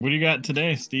What do you got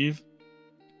today, Steve?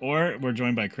 Or we're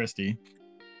joined by Christy.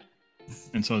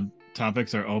 And so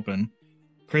topics are open.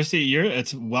 Christy,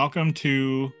 it's welcome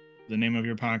to the name of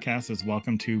your podcast is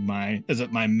welcome to my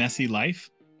messy life?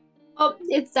 Oh,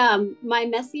 it's My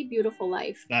Messy Beautiful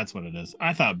Life. That's what it is.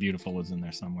 I thought beautiful was in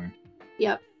there somewhere.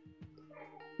 Yep.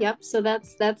 So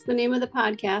that's the name of the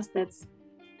podcast. That's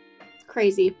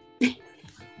crazy.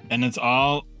 And it's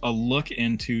all a look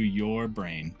into your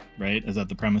brain, right? Is that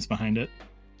the premise behind it?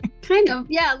 Kind of,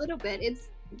 yeah, a little bit. It's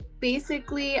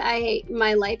basically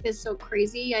my life is so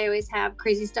crazy. I always have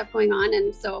crazy stuff going on,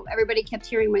 and so everybody kept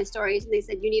hearing my stories, and they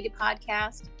said, "You need a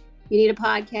podcast. You need a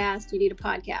podcast. You need a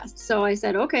podcast." So I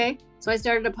said, "Okay." So I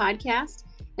started a podcast,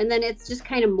 and then it's just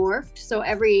kind of morphed. So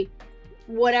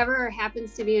whatever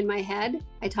happens to be in my head,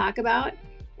 I talk about,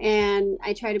 and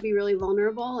I try to be really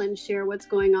vulnerable and share what's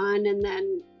going on, and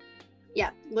then.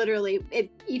 Yeah, literally,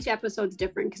 each episode's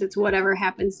different because it's whatever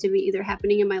happens to be either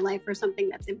happening in my life or something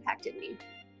that's impacted me.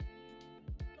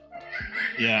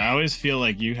 Yeah, I always feel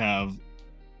like you have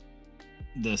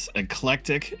this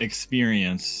eclectic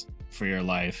experience for your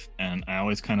life, and I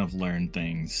always kind of learn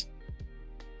things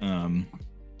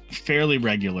fairly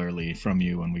regularly from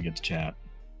you when we get to chat.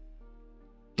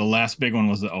 The last big one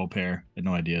was the au pair. I had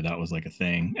no idea that was like a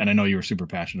thing, and I know you were super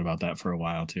passionate about that for a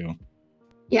while too.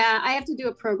 Yeah, I have to do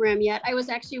a program yet. I was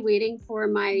actually waiting for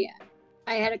I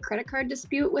had a credit card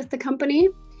dispute with the company,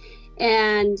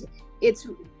 and it's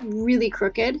really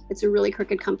crooked. It's a really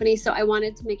crooked company. So I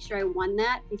wanted to make sure I won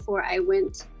that before I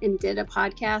went and did a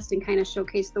podcast and kind of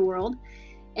showcase the world.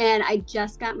 And I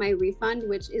just got my refund,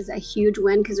 which is a huge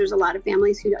win because there's a lot of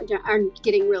families who aren't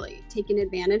getting really taken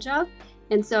advantage of.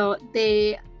 And so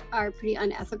they are pretty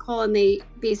unethical, and they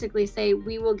basically say,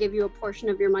 we will give you a portion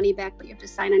of your money back, but you have to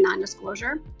sign a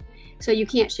non-disclosure, so you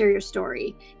can't share your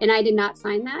story. And I did not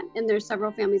sign that, and there's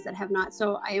several families that have not.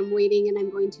 So I am waiting, and I'm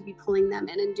going to be pulling them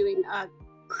in and doing a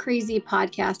crazy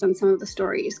podcast on some of the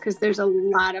stories because there's a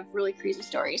lot of really crazy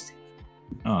stories.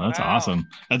 Oh, that's awesome.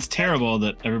 That's terrible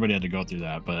that everybody had to go through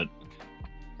that, but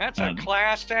that's a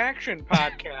class action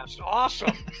podcast.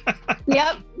 Awesome.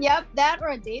 Yep. That or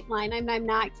a Dateline. I'm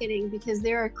not kidding, because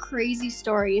there are crazy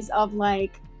stories of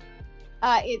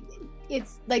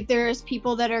it's like there's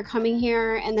people that are coming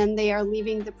here and then they are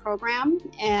leaving the program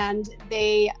and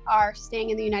they are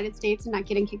staying in the United States and not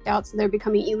getting kicked out, so they're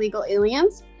becoming illegal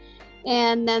aliens.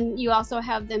 And then you also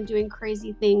have them doing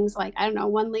crazy things like, I don't know,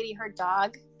 one lady, her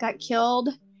dog got killed.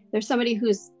 There's somebody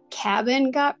whose cabin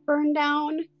got burned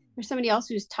down. There's somebody else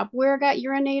whose Tupperware got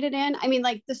urinated in. I mean,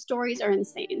 like, the stories are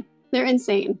insane. They're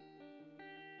insane.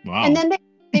 Wow. And then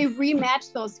they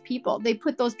rematch those people. They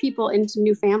put those people into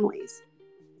new families.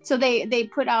 So they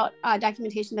put out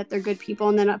documentation that they're good people,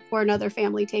 and then for another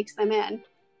family takes them in.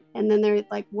 And then they're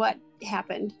like, what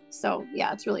happened? So,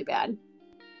 yeah, it's really bad.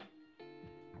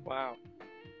 Wow.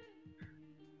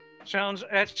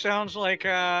 That sounds like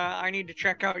I need to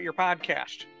check out your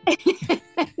podcast.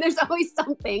 There's always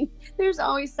something.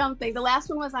 The last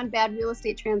one was on bad real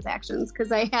estate transactions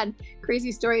because I had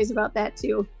crazy stories about that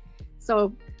too.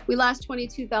 So we lost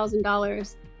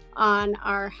 $22,000 on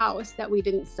our house that we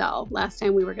didn't sell last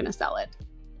time we were going to sell it.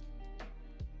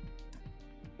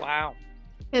 Wow.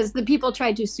 Because the people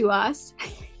tried to sue us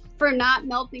for not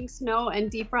melting snow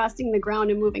and defrosting the ground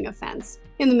and moving a fence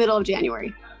in the middle of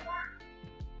January.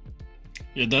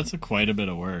 Yeah, that's quite a bit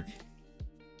of work.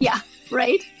 Yeah,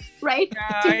 right. Yeah,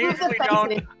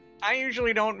 I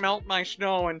usually don't melt my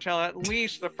snow until at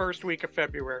least the first week of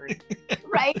February.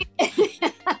 Right.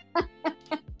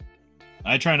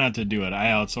 I try not to do it. I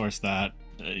outsource that.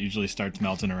 It usually starts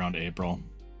melting around April.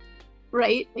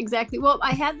 Right, exactly. Well,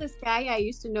 I had this guy I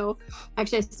used to know,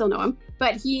 actually I still know him,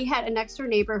 but he had a next door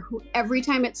neighbor who every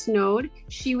time it snowed,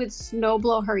 she would snow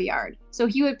blow her yard. So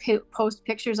he would post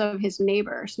pictures of his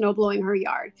neighbor snow blowing her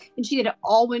yard, and she did it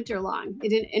all winter long.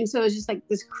 And so it was just like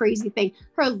this crazy thing.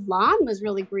 Her lawn was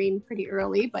really green pretty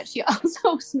early, but she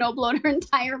also snow blowed her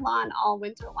entire lawn all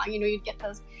winter long. You'd get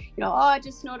those, oh, it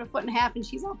just snowed 1.5 feet, and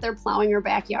she's out there plowing her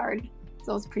backyard.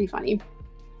 So it's pretty funny.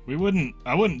 I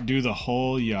wouldn't do the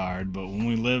whole yard, but when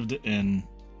we lived in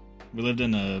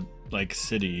a like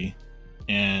city,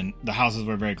 and the houses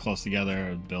were very close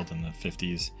together, built in the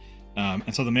 50s.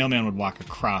 And so the mailman would walk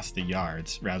across the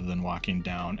yards rather than walking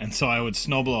down. And so I would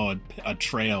snowblow a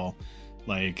trail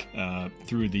like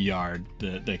through the yard,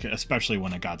 especially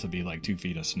when it got to be like 2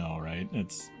 feet of snow, right?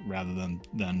 It's rather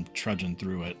than trudging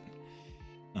through it,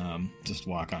 just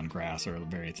walk on grass or a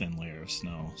very thin layer of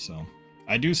snow. So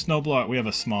I do snowblow. We have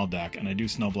a small deck, and I do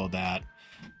snowblow that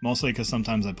mostly because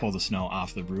sometimes I pull the snow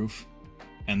off the roof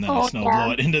and then I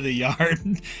snowblow it into the yard.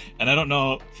 And I don't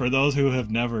know, for those who have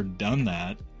never done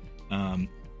that,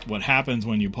 what happens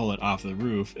when you pull it off the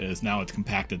roof is now it's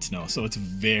compacted snow, so it's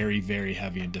very, very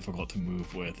heavy and difficult to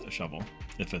move with a shovel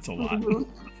if it's a lot. Mhm.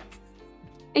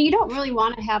 And you don't really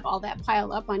want to have all that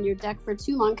pile up on your deck for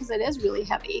too long because it is really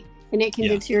heavy and it can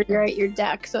deteriorate your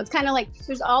deck. So it's kind of like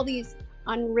there's all these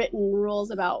unwritten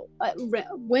rules about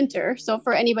winter. So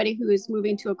for anybody who is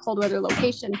moving to a cold weather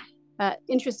location,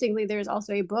 interestingly, there's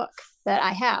also a book that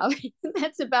I have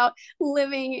that's about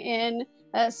living in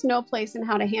a snow place and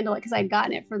how to handle it, because I'd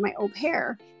gotten it for my au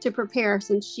pair to prepare,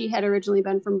 since she had originally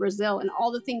been from Brazil, and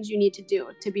all the things you need to do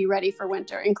to be ready for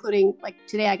winter, including like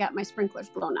today I got my sprinklers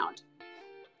blown out.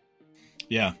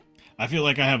 Yeah, I feel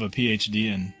like I have a PhD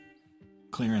in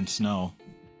clearing snow.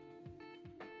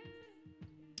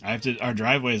 Our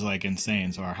driveway is like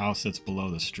insane, so our house sits below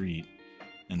the street,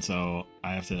 and so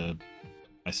I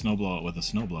snowblow it with a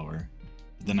snowblower.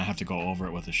 Then I have to go over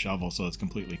it with a shovel so it's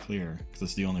completely clear, because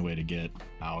it's the only way to get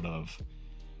out of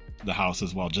the house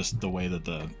as well, just the way that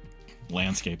the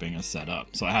landscaping is set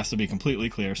up. So it has to be completely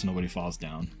clear so nobody falls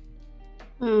down.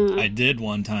 I did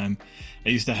one time. I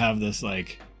used to have this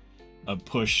like a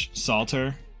push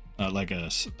salter, like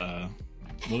a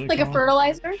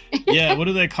fertilizer. Yeah, what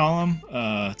do they call them?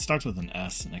 It starts with an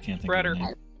S, and I can't think of the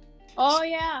name. Oh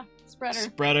yeah, spreader.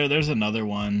 Spreader. There's another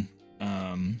one.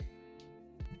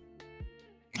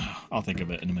 I'll think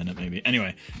of it in a minute, maybe.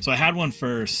 Anyway, so I had one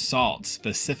for salt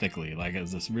specifically, like it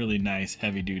was this really nice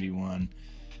heavy duty one.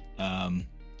 And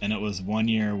it was one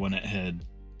year when it had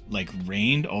like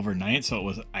rained overnight, so it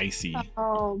was icy.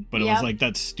 Oh, but it was like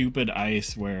that stupid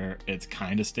ice where it's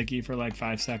kind of sticky for like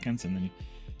 5 seconds, and then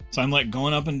so I'm like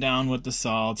going up and down with the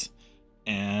salt,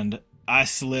 and I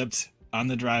slipped on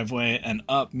the driveway, and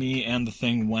up me and the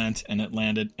thing went, and it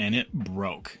landed, and it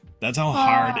broke. That's how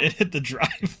hard it hit the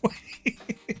driveway.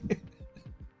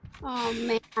 Oh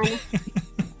man.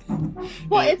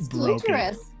 Well, it's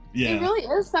dangerous. Yeah. It really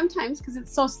is sometimes, because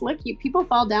it's so slick. People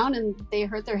fall down and they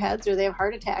hurt their heads or they have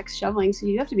heart attacks shoveling, so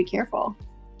you have to be careful.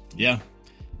 Yeah.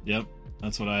 Yep.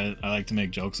 That's what I like to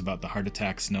make jokes about, the heart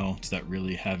attack snow. It's that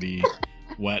really heavy,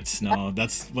 wet snow.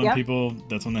 That's when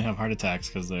that's when they have heart attacks,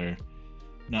 because they're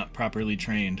not properly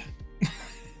trained.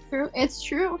 True. It's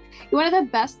true. One of the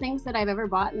best things that I've ever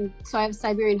bought, and so I have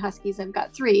Siberian Huskies. I've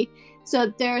got 3.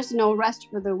 So there's no rest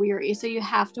for the weary. So you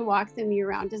have to walk them year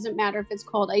round. Doesn't matter if it's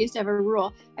cold. I used to have a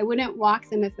rule. I wouldn't walk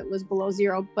them if it was below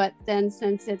 0. But then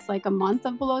since it's like a month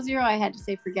of below 0, I had to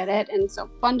say forget it. And so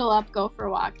bundle up, go for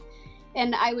a walk.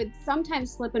 And I would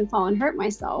sometimes slip and fall and hurt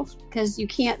myself because you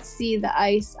can't see the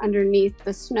ice underneath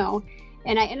the snow.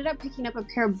 And I ended up picking up a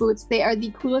pair of boots. They are the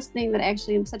coolest thing that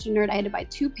actually, I'm such a nerd. I had to buy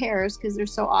 2 pairs because they're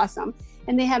so awesome.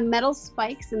 And they have metal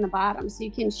spikes in the bottom, so you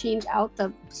can change out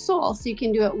the sole. So you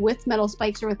can do it with metal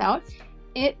spikes or without.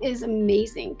 It is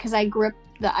amazing because I grip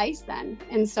the ice then.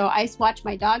 And so I watch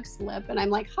my dog slip and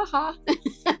I'm like, haha.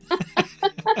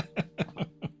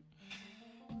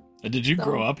 Did you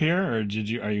grow up here, or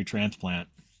are you transplant?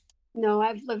 No,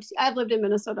 I've lived in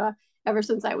Minnesota ever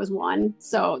since I was 1.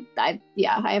 So I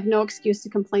have no excuse to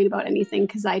complain about anything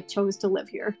because I chose to live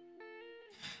here.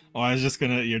 Oh, I was just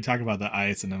you're talking about the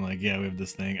ice, and I'm like, yeah, we have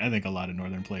this thing. I think a lot of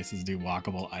northern places do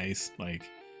walkable ice. Like,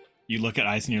 you look at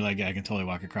ice and you're like, yeah, I can totally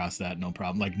walk across that, no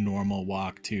problem. Like normal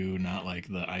walk too, not like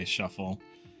the ice shuffle.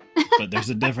 But there's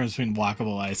a difference between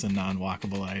walkable ice and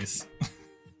non-walkable ice.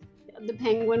 The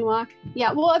penguin walk.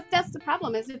 Yeah, well, if that's the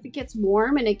problem, is if it gets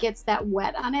warm and it gets that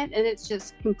wet on it and it's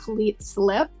just complete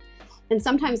slip. And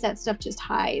sometimes that stuff just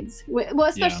hides. Well,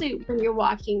 especially when you're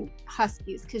walking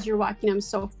Huskies, because you're walking them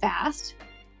so fast,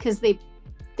 because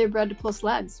they're bred to pull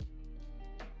sleds.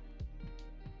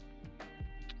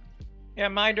 Yeah,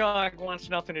 my dog wants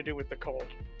nothing to do with the cold.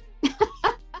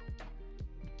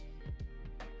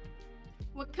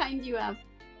 What kind do you have?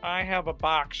 I have a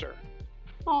boxer.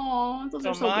 Oh, those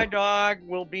are so my good. dog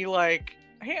will be like,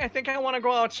 hey, I think I want to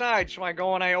go outside. So I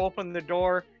go and I open the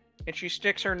door, and she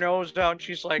sticks her nose down.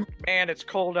 She's like, man, it's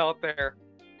cold out there.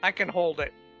 I can hold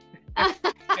it.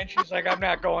 And she's like, I'm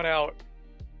not going out.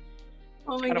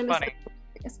 Oh it's my goodness. Funny.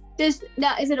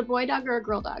 Is it a boy dog or a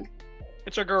girl dog?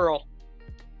 It's a girl.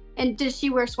 And does she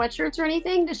wear sweatshirts or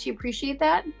anything? Does she appreciate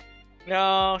that?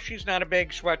 No, she's not a big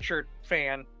sweatshirt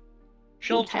fan.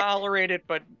 She'll tolerate it,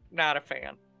 but not a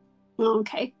fan.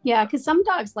 Okay. Yeah, because some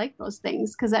dogs like those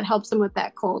things because that helps them with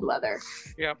that cold weather.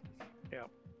 Yep.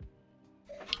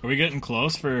 Are we getting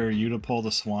close for you to pull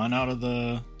the swan out of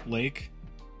the lake?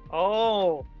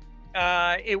 Oh,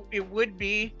 it would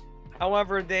be.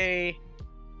 However, they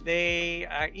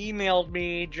emailed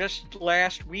me just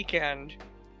last weekend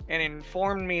and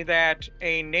informed me that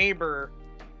a neighbor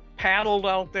paddled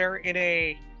out there in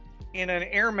an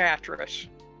air mattress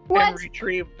and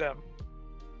retrieved them.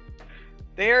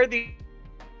 They are the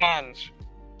swans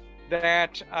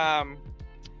that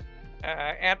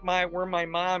at where my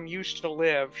mom used to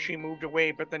live. She moved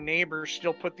away, but the neighbors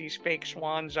still put these fake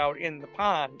swans out in the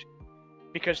pond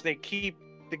because they keep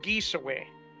the geese away.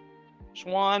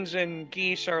 Swans and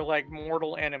geese are like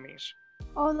mortal enemies.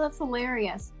 Oh, that's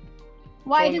hilarious.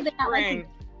 Why did they not like?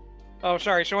 Oh,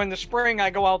 sorry. So in the spring, I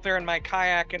go out there in my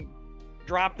kayak and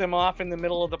drop them off in the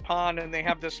middle of the pond, and they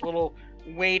have this little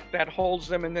weight that holds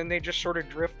them, and then they just sort of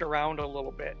drift around a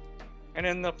little bit. And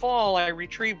in the fall, I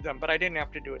retrieve them, but I didn't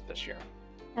have to do it this year.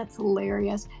 That's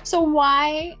hilarious. So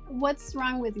what's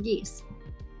wrong with geese?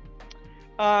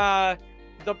 The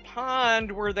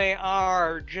pond where they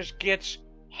are just gets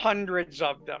hundreds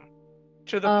of them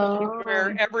to the point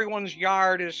where everyone's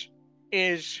yard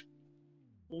is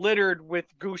littered with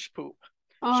goose poop.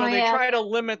 So they try to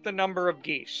limit the number of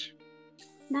geese.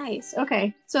 Nice.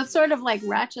 Okay. So it's sort of like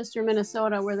Rochester,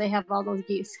 Minnesota, where they have all those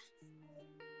geese.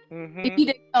 Mm-hmm. If you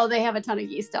didn't know, they have a ton of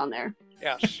geese down there.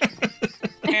 Yes.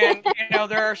 And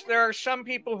there are some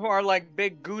people who are like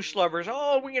big goose lovers.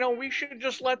 Oh, we should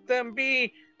just let them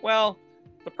be. Well,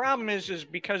 the problem is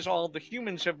because all the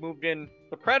humans have moved in,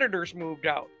 the predators moved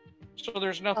out. So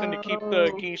there's nothing to keep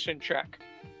the geese in check.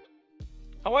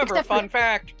 However, fun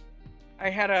fact, I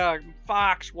had a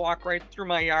fox walk right through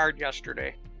my yard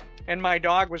yesterday. And my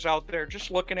dog was out there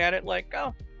just looking at it like,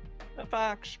 oh, a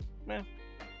fox.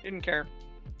 Didn't care.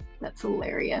 That's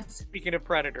hilarious. Speaking of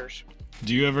predators.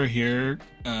 Do you ever hear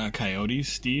coyotes,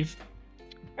 Steve?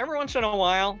 Every once in a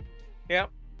while.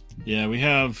 Yep. Yeah,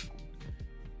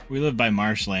 we live by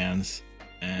marshlands,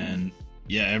 and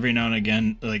yeah, every now and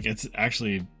again, like it's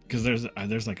actually because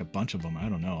there's like a bunch of them. I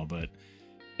don't know, but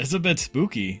it's a bit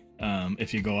spooky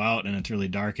if you go out and it's really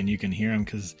dark and you can hear them.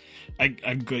 Because I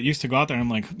used to go out there and I'm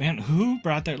like, man, who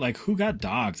got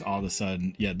dogs all of a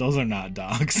sudden? Yeah, those are not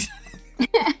dogs.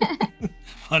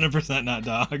 100% not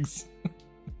dogs.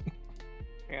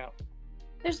 Yeah.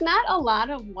 There's not a lot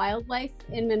of wildlife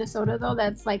in Minnesota though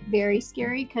that's like very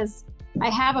scary, because I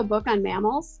have a book on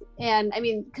mammals, and I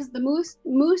mean, because the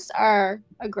moose are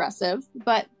aggressive,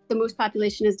 but the moose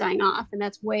population is dying off, and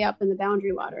that's way up in the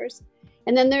Boundary Waters.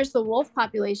 And then there's the wolf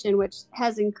population, which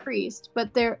has increased,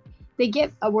 but they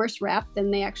get a worse rap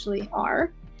than they actually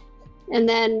are. And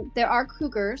then there are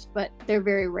cougars, but they're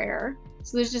very rare.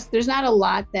 So there's not a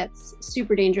lot that's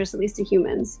super dangerous, at least to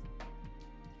humans.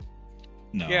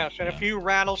 No. Yes, and a few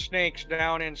rattlesnakes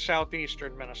down in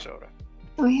southeastern Minnesota.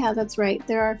 Oh yeah, that's right.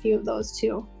 There are a few of those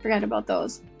too. Forgot about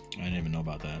those. I didn't even know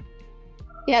about that.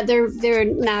 Yeah, they're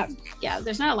not. Yeah,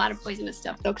 there's not a lot of poisonous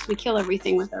stuff though, because we kill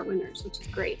everything with our winters, which is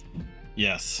great.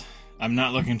 Yes, I'm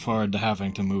not looking forward to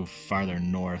having to move farther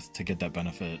north to get that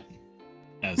benefit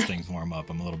as things warm up.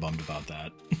 I'm a little bummed about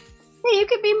that. Hey, you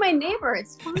could be my neighbor.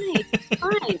 It's fine. It's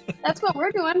fine. That's what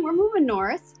we're doing. We're moving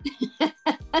north.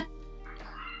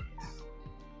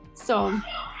 So,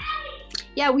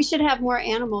 yeah, we should have more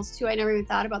animals too. I never even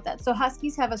thought about that. So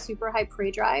huskies have a super high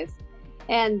prey drive,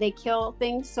 and they kill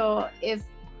things. So if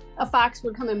a fox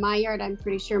would come in my yard, I'm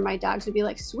pretty sure my dogs would be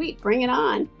like, sweet, bring it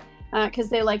on. Because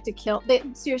they like to kill.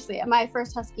 Seriously, my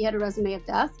first husky had a resume of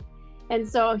death. And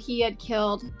so he had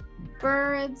killed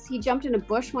birds. He jumped in a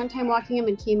bush one time walking him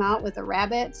and came out with a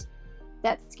rabbit.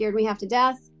 That scared me half to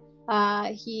death.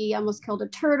 He almost killed a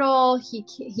turtle.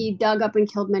 He dug up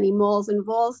and killed many moles and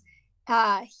voles.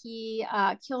 He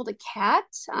killed a cat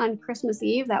on Christmas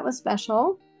Eve. That was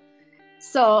special.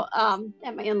 So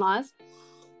at my in-laws.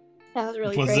 That was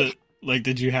really great. Was it like,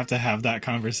 did you have to have that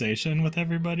conversation with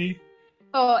everybody?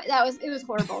 Oh, it was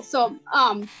horrible. So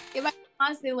in my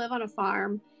in-laws, they live on a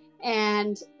farm.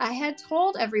 And I had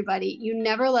told everybody, you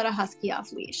never let a husky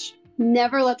off leash.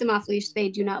 Never let them off leash. They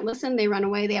do not listen. They run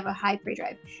away. They have a high prey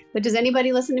drive. But does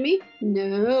anybody listen to me?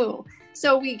 No.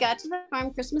 So we got to the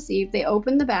farm Christmas Eve. They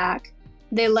opened the back.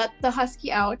 They let the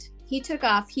husky out. He took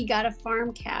off. He got a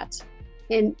farm cat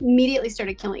and immediately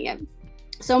started killing it.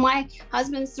 So my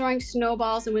husband's throwing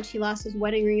snowballs, in which he lost his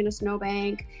wedding ring in a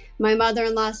snowbank. My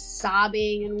mother-in-law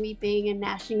sobbing and weeping and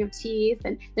gnashing of teeth,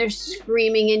 and they're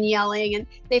screaming and yelling, and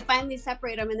they finally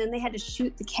separate them, and then they had to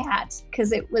shoot the cat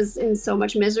because it was in so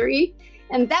much misery.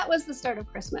 And that was the start of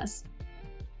Christmas.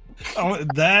 Oh,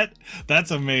 that's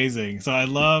amazing. So I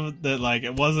love that, like,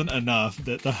 it wasn't enough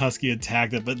that the husky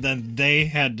attacked it, but then they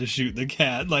had to shoot the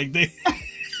cat. Like, they...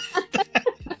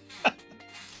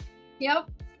 Yep.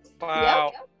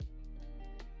 Wow. Yep.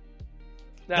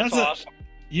 That's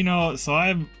awesome. So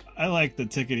I like the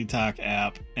Tickety Talk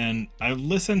app, and I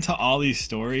listen to all these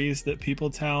stories that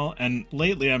people tell, and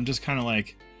lately I'm just kind of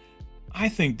like, I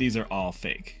think these are all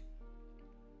fake.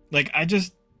 Like,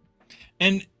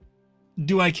 and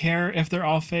do I care if they're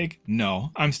all fake?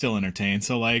 No, I'm still entertained.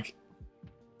 So like,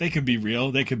 they could be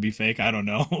real, they could be fake. I don't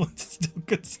know. It's still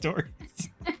good stories.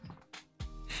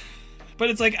 But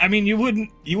it's like, I mean, you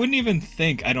wouldn't even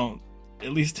think, I don't,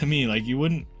 at least to me, like you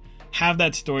wouldn't have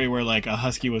that story where like a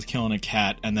husky was killing a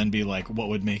cat and then be like, what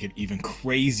would make it even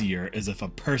crazier is if a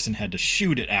person had to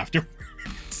shoot it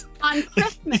afterwards. On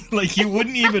Christmas. Like you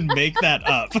wouldn't even make that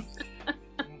up.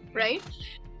 Right?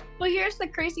 Well, here's the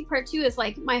crazy part too, is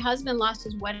like my husband lost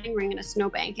his wedding ring in a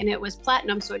snowbank and it was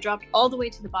platinum, so it dropped all the way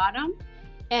to the bottom.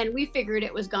 And we figured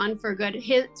it was gone for good.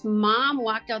 His mom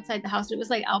walked outside the house. It was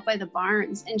like out by the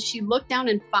barns, and she looked down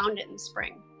and found it in the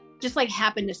spring. Just like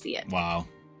happened to see it. Wow.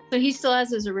 So he still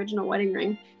has his original wedding ring.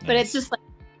 Nice. But it's just like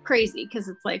crazy because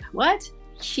it's like, what?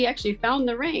 She actually found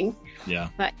the ring. Yeah.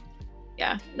 But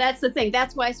yeah, that's the thing.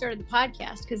 That's why I started the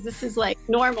podcast, because this is like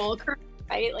normal,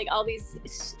 right? Like all these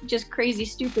just crazy,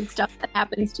 stupid stuff that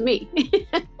happens to me.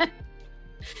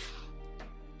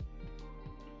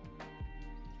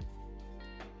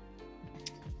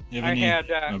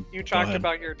 You talked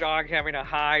about your dog having a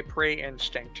high prey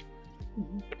instinct.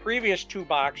 Mm-hmm. The previous 2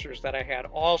 boxers that I had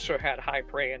also had high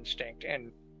prey instinct,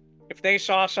 and if they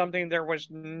saw something, there was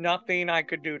nothing I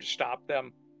could do to stop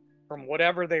them from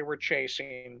whatever they were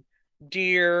chasing.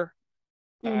 Deer,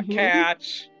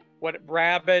 cats,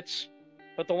 rabbits.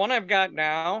 But the one I've got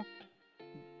now,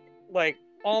 like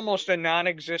almost a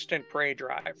non-existent prey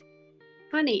drive.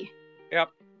 Funny.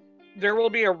 Yep. There will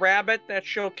be a rabbit that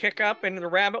she'll kick up, and the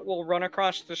rabbit will run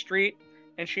across the street,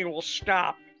 and she will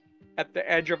stop at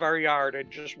the edge of our yard and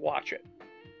just watch it.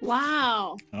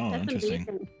 Wow. Oh, that's interesting.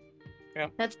 Amazing. Yeah.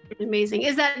 That's amazing.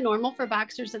 Is that normal for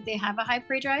boxers that they have a high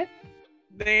prey drive?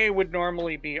 They would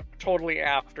normally be totally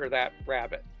after that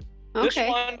rabbit. Okay.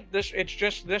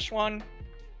 This one,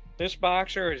 this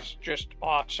boxer is just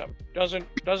awesome. Doesn't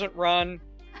run,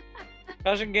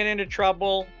 doesn't get into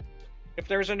trouble. If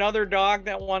there's another dog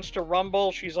that wants to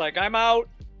rumble, she's like, I'm out.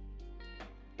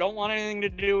 Don't want anything to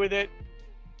do with it.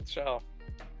 So.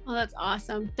 Oh, that's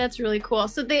awesome. That's really cool.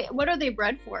 So what are they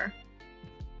bred for?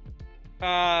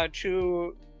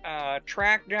 To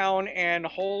track down and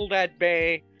hold at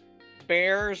bay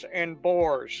bears and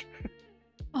boars.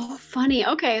 Oh, funny.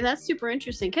 Okay, that's super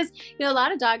interesting. Because a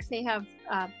lot of dogs,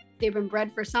 they've been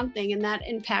bred for something, and that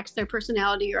impacts their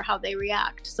personality or how they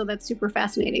react. So that's super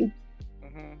fascinating.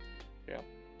 Mm-hmm. Yeah.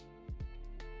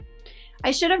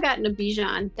 I should have gotten a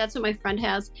Bichon. That's what my friend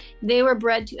has. They were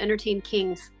bred to entertain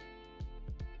kings.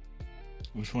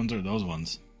 Which ones are those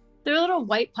ones? They're little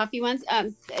white puffy ones.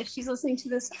 If she's listening to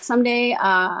this someday,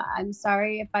 I'm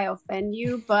sorry if I offend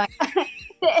you, but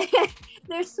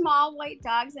they're small white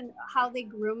dogs, and how they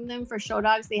groom them for show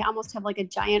dogs, they almost have like a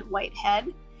giant white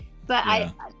head. But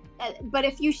Yeah. But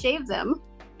if you shave them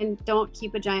and don't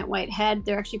keep a giant white head,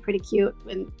 they're actually pretty cute,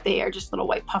 and they are just little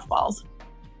white puff balls.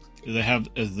 Do they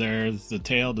have? Does the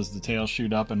tail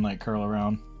shoot up and like curl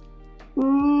around?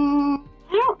 I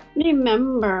don't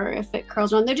remember if it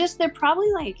curls around. They're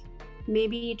probably like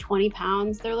maybe 20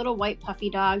 pounds. They're little white puffy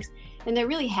dogs, and they're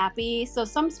really happy. So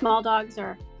some small dogs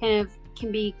can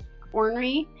be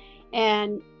ornery,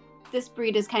 and this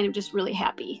breed is kind of just really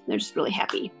happy. They're just really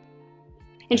happy.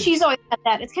 And she's always had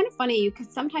that. It's kind of funny. You could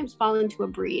sometimes fall into a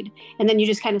breed, and then you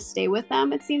just kind of stay with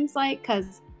them, it seems like,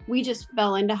 because we just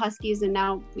fell into Huskies, and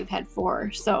now we've had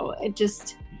 4. So it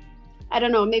just, I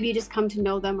don't know, maybe you just come to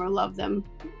know them or love them.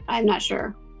 I'm not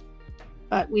sure.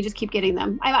 But we just keep getting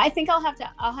them. I think I'll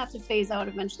have to phase out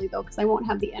eventually, though, because I won't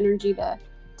have the energy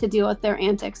to deal with their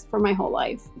antics for my whole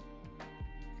life.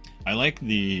 I like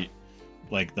the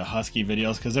husky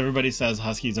videos, because everybody says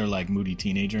huskies are like moody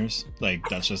teenagers. Like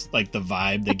that's just like the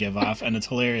vibe they give off, and it's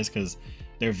hilarious because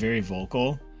they're very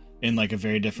vocal in like a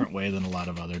very different way than a lot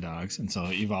of other dogs. And so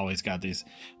you've always got these,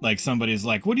 like, somebody's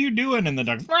like, what are you doing? And the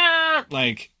dog's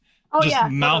like,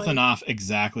 mouthing totally off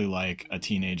exactly like a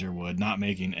teenager would, not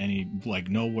making any, like,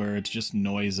 no words, just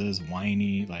noises,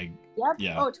 whiny, like, Yep.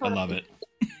 yeah, Oh, totally. I love it.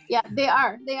 Yeah, they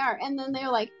are. And then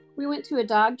they're like, we went to a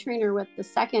dog trainer with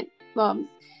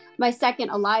my second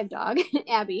alive dog,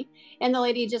 Abby, and the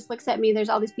lady just looks at me. There's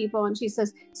all these people, and she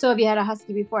says, so have you had a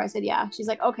husky before? I said, yeah. She's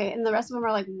like, okay. And the rest of them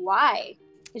are like, why?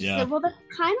 And she said, well, they're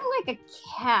kind of like a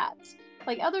cat.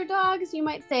 Like other dogs, you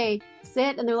might say,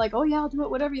 sit, and they're like, oh yeah, I'll do it,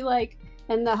 whatever you like.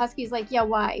 And the husky's like, yeah,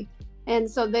 why? And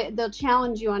so they'll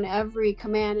challenge you on every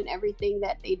command and everything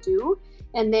that they do,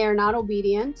 and they are not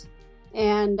obedient.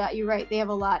 And you're right, they have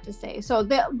a lot to say. So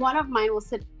one of mine will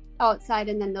sit outside,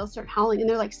 and then they'll start howling, and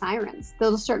they're like sirens.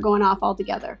 They'll start going off all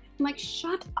together. I'm like,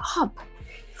 shut up.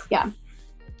 Yeah.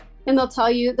 And they'll tell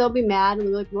you, they'll be mad, and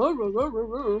they're like, roar, roar, roar, roar,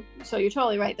 roar. So you're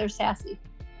totally right, they're sassy.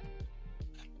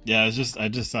 Yeah, I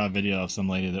just saw a video of some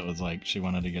lady that was like, she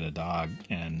wanted to get a dog,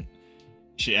 and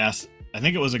she asked, I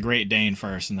think it was a Great Dane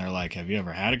first, and they're like, have you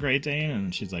ever had a Great Dane?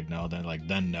 And she's like, no. They're like,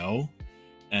 then no.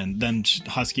 And then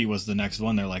Husky was the next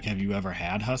one. They're like, have you ever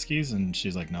had Huskies? And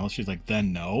she's like, no. She's like,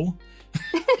 then no.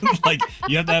 Like,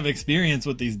 you have to have experience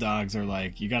with these dogs, or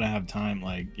like, you got to have time.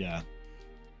 Like, yeah.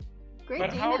 Great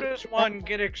But Dane. how does one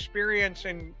get experience,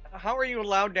 and how are you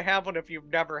allowed to have one if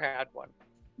you've never had one?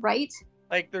 Right?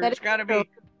 Like, That there's is got to true. be.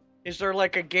 Is there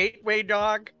like a gateway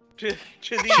dog to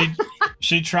She the?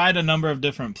 she tried a number of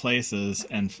different places,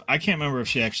 and I can't remember if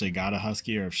she actually got a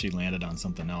Husky or if she landed on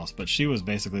something else. But she was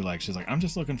basically like, she's like, I'm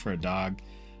just looking for a dog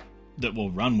that will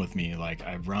run with me. Like,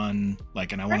 I run,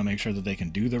 like, and I want to make sure that they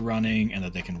can do the running and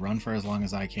that they can run for as long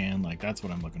as I can. Like, that's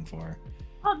what I'm looking for.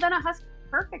 Oh, then a husky is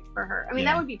perfect for her. I mean,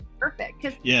 Yeah. that would be perfect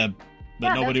because Yeah, but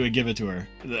Yeah, nobody would give it to her.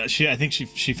 I think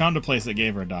she found a place that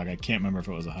gave her a dog. I can't remember if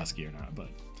it was a Husky or not, but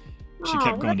she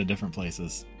kept going to different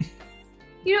places.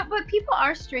 but people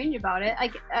are strange about it.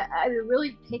 I'm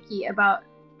really picky about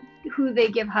who they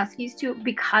give huskies to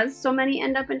because so many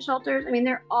end up in shelters. I mean,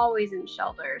 they're always in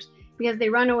shelters because they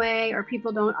run away or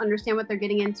people don't understand what they're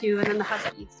getting into, and then the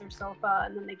husky eats their sofa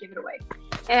and then they give it away.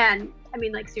 And I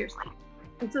mean, like, seriously.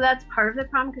 And so that's part of the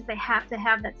problem because they have to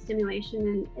have that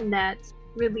stimulation and that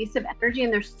release of energy,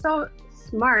 and they're so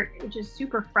smart, which is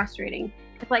super frustrating.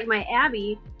 It's like my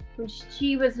Abby, when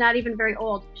she was not even very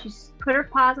old, she put her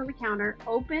paws on the counter,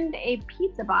 opened a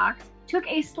pizza box, took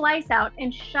a slice out,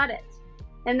 and shut it.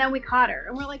 And then we caught her,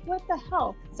 and we're like, "What the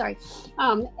hell?" Sorry.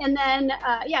 And then,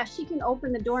 she can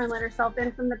open the door and let herself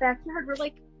in from the backyard. We're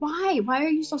like, "Why? Why are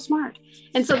you so smart?"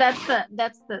 And so that's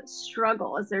the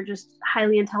struggle. Is they're just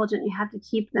highly intelligent. You have to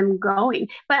keep them going.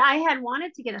 But I had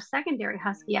wanted to get a secondary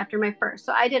husky after my first,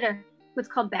 so I did what's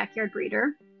called backyard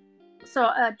breeder. So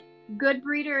a good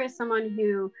breeder is someone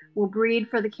who will breed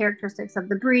for the characteristics of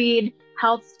the breed,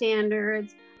 health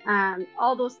standards,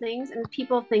 all those things. And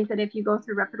people think that if you go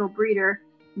through a reputable breeder,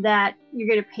 that you're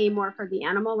going to pay more for the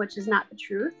animal, which is not the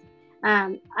truth.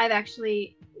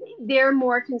 They're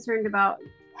more concerned about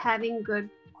having good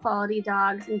quality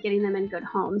dogs and getting them in good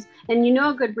homes. And you know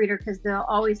a good breeder because they'll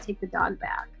always take the dog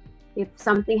back. If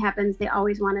something happens, they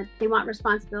want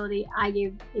responsibility.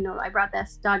 I brought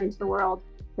this dog into the world,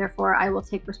 therefore I will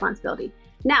take responsibility.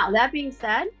 Now, that being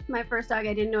said, my first dog,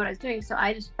 I didn't know what I was doing, so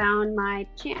I just found my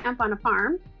champ on a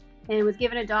farm and was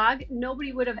given a dog.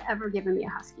 Nobody would have ever given me a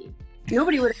husky.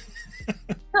 Nobody would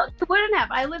have. No, wouldn't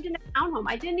have. I lived in a townhome.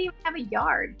 I didn't even have a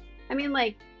yard. I mean,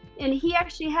 and he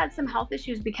actually had some health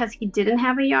issues because he didn't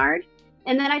have a yard.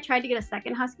 And then I tried to get a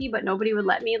second husky, but nobody would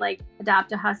let me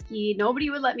adopt a husky. Nobody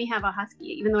would let me have a husky,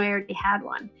 even though I already had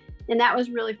one. And that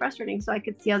was really frustrating. So I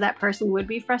could see how that person would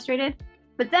be frustrated.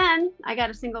 But then I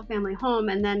got a single family home,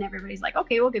 and then everybody's like,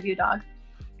 okay, we'll give you a dog.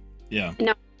 Yeah.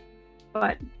 No,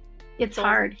 but it's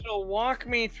hard. So walk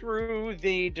me through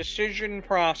the decision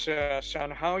process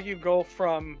on how you go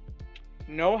from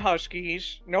no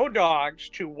huskies, no dogs,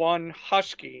 to one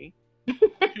husky,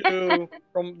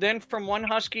 from one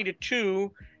husky to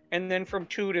two, and then from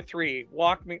 2 to 3.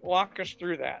 Walk us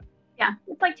through that. Yeah,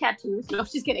 it's like tattoos. No,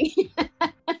 just kidding.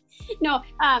 No,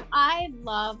 I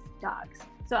love dogs.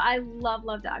 So I love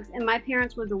dogs. And my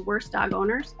parents were the worst dog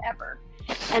owners ever.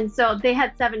 And so they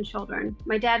had 7 children.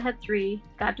 My dad had 3,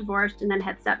 got divorced, and then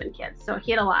had 7 kids. So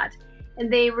he had a lot.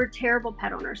 And they were terrible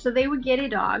pet owners. So they would get a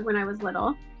dog when I was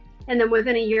little, and then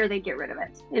within a year they'd get rid of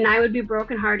it. And I would be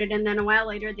brokenhearted, and then a while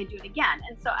later they'd do it again.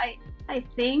 And so I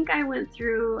think I went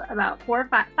through about 5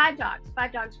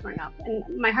 dogs growing up. And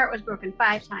my heart was broken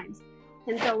 5 times.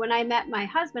 And so when I met my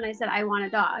husband, I said, I want a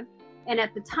dog. And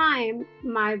at the time,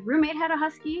 my roommate had a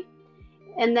husky.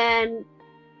 And then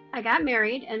I got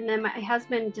married, and then my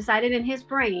husband decided in his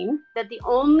brain that the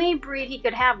only breed he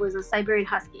could have was a Siberian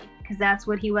Husky, because that's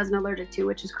what he wasn't allergic to,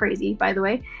 which is crazy, by the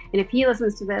way. And if he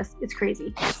listens to this, it's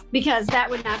crazy, because that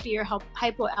would not be your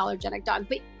hypoallergenic dog.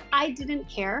 But I didn't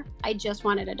care. I just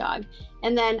wanted a dog.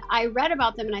 And then I read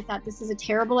about them, and I thought, this is a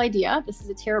terrible idea.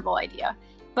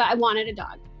 But I wanted a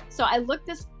dog. So I looked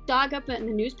this dog up in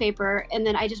the newspaper, and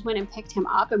then I just went and picked him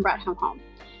up and brought him home.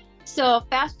 So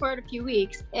fast forward a few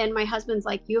weeks, and my husband's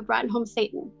like, you have brought home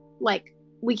Satan. Like,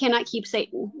 we cannot keep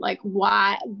Satan. Like,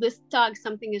 why? This dog,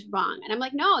 something is wrong. And I'm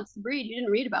like, no, it's the breed. You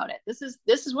didn't read about it. This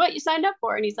is what you signed up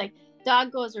for. And he's like,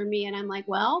 dog goes or me. And I'm like,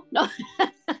 well, no.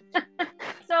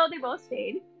 So they both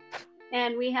stayed.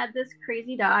 And we had this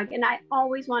crazy dog. And I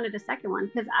always wanted a second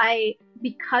one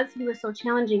because he was so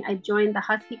challenging. I joined the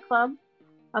Husky Club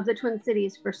of the Twin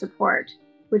Cities for support,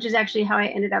 which is actually how I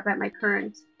ended up at my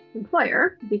current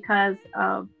employer, because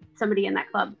of somebody in that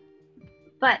club.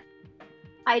 But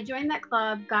I joined that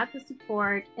club, got the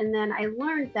support, and then I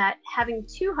learned that having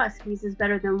 2 huskies is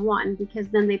better than 1 because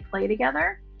then they play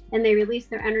together and they release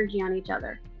their energy on each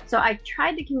other. So I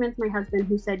tried to convince my husband,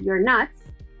 who said, "You're nuts,"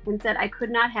 and said I could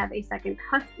not have a second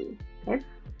husky. Okay.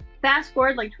 Fast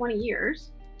forward like 20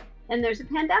 years, and there's a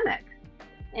pandemic.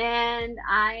 And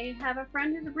I have a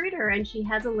friend who's a breeder, and she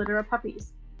has a litter of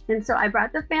puppies. And so I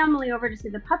brought the family over to see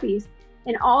the puppies,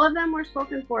 and all of them were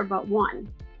spoken for but 1.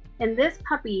 And this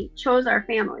puppy chose our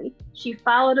family. She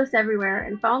followed us everywhere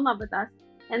and fell in love with us.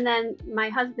 And then my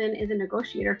husband is a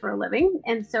negotiator for a living.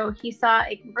 And so he saw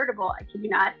a convertible, I kid you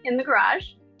not, in the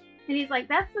garage. And he's like,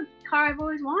 "That's the car I've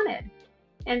always wanted."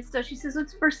 And so she says,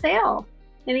 "It's for sale."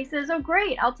 And he says, "Oh,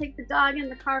 great. I'll take the dog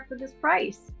and the car for this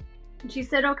price." And she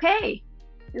said, "Okay."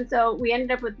 And so we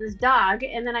ended up with this dog.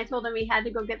 And then I told him he had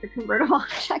to go get the convertible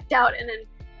checked out. And then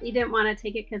he didn't want to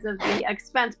take it because of the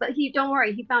expense. But don't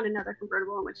worry, he found another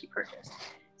convertible in which he purchased.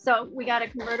 So we got a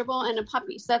convertible and a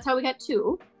puppy. So that's how we got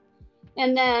 2.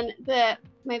 And then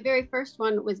my very first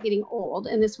one was getting old.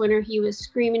 And this winter he was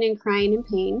screaming and crying in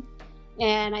pain.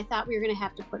 And I thought we were going to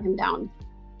have to put him down.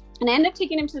 And I ended up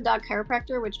taking him to the dog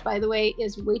chiropractor, which, by the way,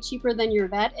 is way cheaper than your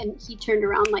vet. And he turned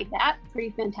around like that.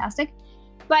 Pretty fantastic.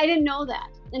 But I didn't know that.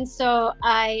 And so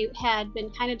I had been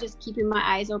kind of just keeping my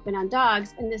eyes open on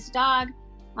dogs. And this dog,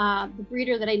 the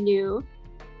breeder that I knew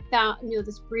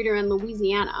this breeder in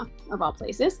Louisiana, of all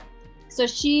places. So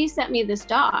she sent me this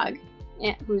dog,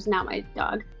 who's not my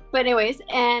dog. But anyways,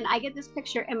 and I get this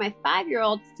picture, and my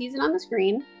 5-year-old sees it on the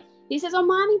screen. He says, "Oh,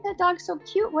 Mommy, that dog's so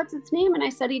cute. What's its name?" And I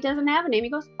said, "He doesn't have a name." He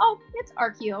goes, "Oh, it's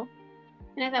Archeo."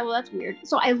 And I thought, well, that's weird.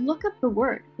 So I look up the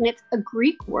word, and it's a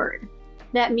Greek word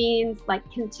that means like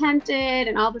contented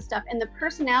and all this stuff. And the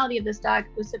personality of this dog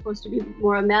was supposed to be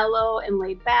more mellow and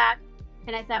laid back.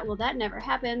 And I thought, well, that never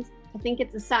happens. I think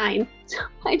it's a sign. So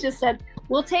I just said,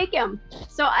 "We'll take him."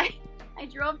 So I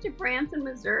drove to Branson,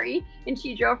 Missouri, and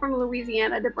she drove from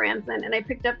Louisiana to Branson, and I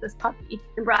picked up this puppy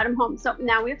and brought him home. So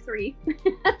now we have 3.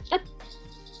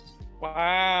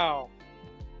 Wow.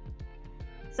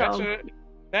 So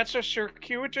that's a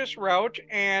circuitous route.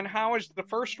 And how is the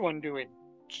first one doing?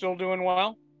 Still doing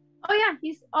well? Oh yeah,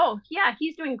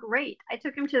 he's doing great. I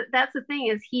took him to, that's the thing,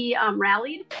 is he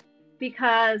rallied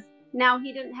because now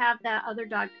he didn't have that other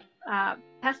dog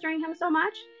pestering him so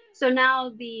much. So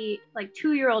now the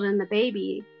 2-year-old and the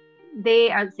baby,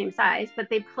 they are the same size, but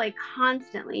they play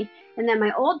constantly. And then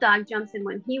my old dog jumps in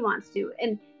when he wants to.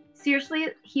 And seriously,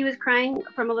 he was crying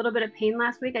from a little bit of pain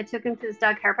last week. I took him to this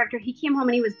dog chiropractor. He came home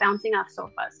and he was bouncing off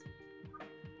sofas.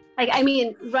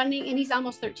 Running, and he's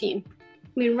almost 13.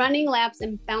 Running laps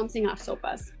and bouncing off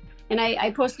sofas. And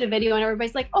I posted a video and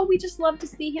everybody's like, "Oh, we just love to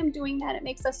see him doing that. It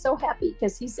makes us so happy,"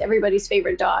 because he's everybody's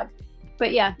favorite dog.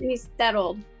 But yeah, he's that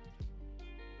old.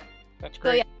 That's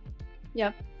great. So,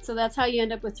 yeah. So that's how you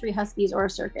end up with 3 huskies or a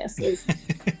circus. Is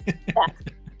that.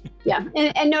 Yeah.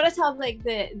 And notice how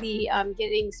the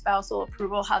getting spousal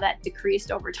approval, how that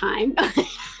decreased over time.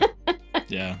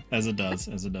 Yeah, as it does.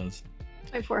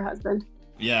 My poor husband.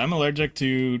 Yeah, I'm allergic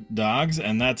to dogs,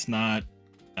 and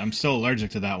I'm still allergic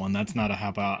to that one. That's not a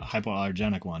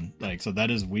hypoallergenic one. So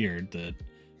that is weird that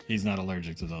he's not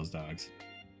allergic to those dogs.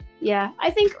 Yeah, I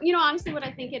think, honestly, what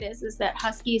I think it is that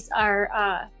huskies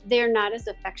are, they're not as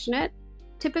affectionate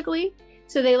typically.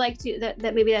 So they like to,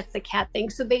 that maybe that's the cat thing.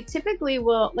 So they typically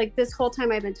will, this whole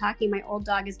time I've been talking, my old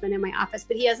dog has been in my office,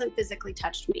 but he hasn't physically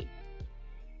touched me.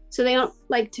 So they don't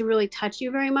like to really touch you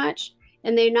very much,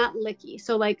 and they're not licky.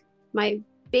 So my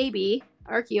baby,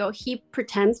 Archeo, he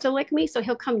pretends to lick me. So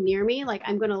he'll come near me like,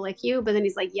 "I'm going to lick you." But then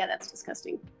he's like, "Yeah, that's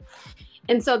disgusting."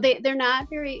 And so they're not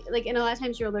very, and a lot of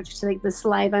times you're allergic to the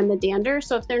saliva and the dander.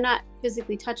 So if they're not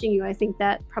physically touching you, I think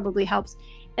that probably helps.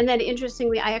 And then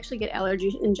interestingly, I actually get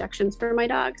allergy injections for my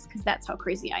dogs because that's how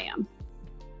crazy I am.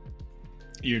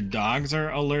 Your dogs are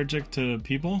allergic to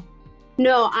people?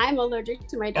 No, I'm allergic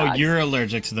to my dogs. Oh, you're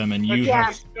allergic to them, and you Yeah.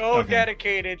 have... So Okay.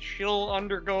 dedicated, she'll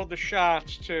undergo the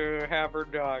shots to have her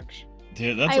dogs.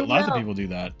 Dude, lots of people do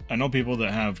that. I know people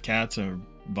that have cats or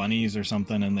bunnies or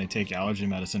something, and they take allergy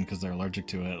medicine because they're allergic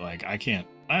to it. I can't.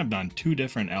 I have done 2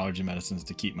 different allergy medicines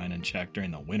to keep mine in check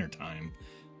during the winter time.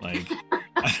 I'm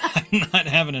not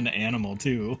having an animal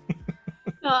too.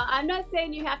 No, I'm not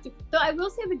saying you have to. Though I will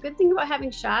say the good thing about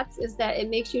having shots is that it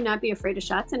makes you not be afraid of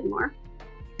shots anymore.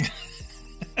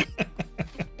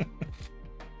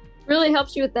 Really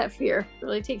helps you with that fear.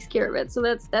 Really takes care of it. So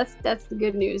that's the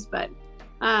good news. But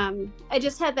I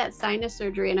just had that sinus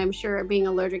surgery, and I'm sure being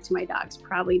allergic to my dogs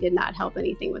probably did not help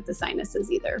anything with the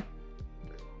sinuses either.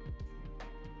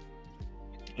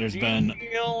 There's Do been... you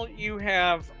feel you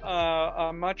have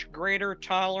a much greater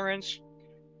tolerance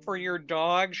for your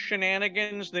dog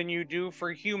shenanigans than you do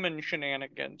for human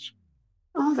shenanigans.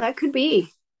 Oh, that could be.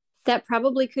 That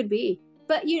probably could be.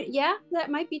 But yeah, that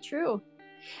might be true.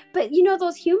 But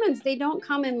those humans, they don't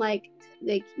come and like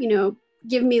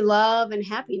give me love and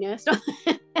happiness.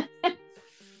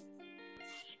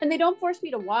 And they don't force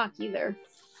me to walk either.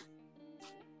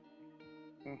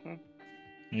 Mm-hmm.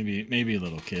 Maybe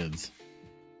little kids.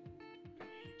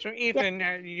 So Ethan,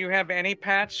 do you have any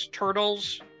pets?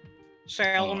 Turtles,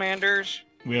 salamanders?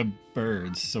 We have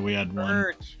birds. So we had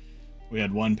birds. We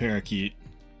had one parakeet,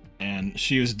 and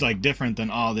she was like different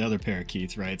than all the other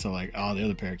parakeets, right? So like all the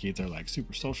other parakeets are like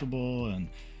super sociable and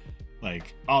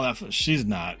like all that. She's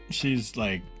not. She's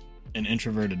like an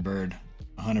introverted bird,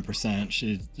 100%.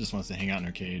 She just wants to hang out in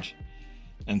her cage,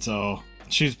 and so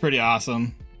she's pretty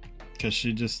awesome because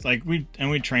she just like we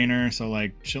train her, so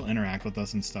like she'll interact with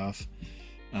us and stuff.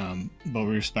 But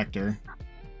we respect her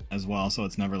as well, so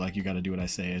it's never like you got to do what I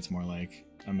say. It's more like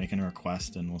I'm making a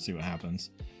request and we'll see what happens.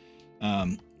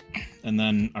 And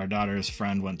then our daughter's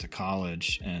friend went to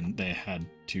college and they had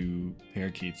 2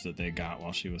 parakeets that they got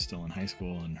while she was still in high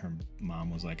school, and her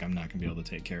mom was like, I'm not gonna be able to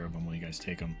take care of them, will you guys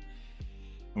take them?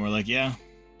 And we're like, yeah.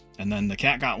 And then the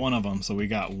cat got one of them, so we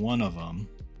got one of them,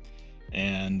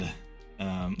 and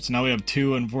so now we have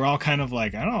 2, and we're all kind of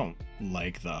like, I don't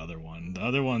like the other one. The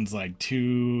other one's like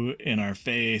too in our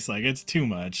face, like it's too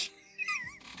much.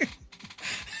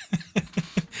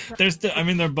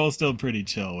 They're both still pretty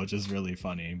chill, which is really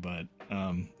funny, but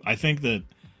I think that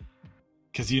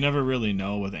because you never really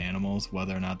know with animals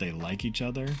whether or not they like each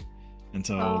other, and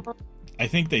so I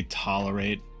think they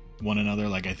tolerate one another.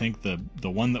 Like I think the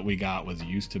one that we got was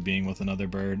used to being with another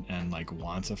bird and like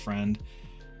wants a friend,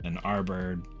 and our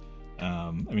bird,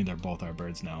 they're both our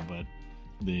birds now, but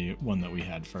the one that we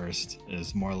had first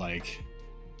is more like,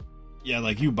 yeah,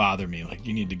 like you bother me, like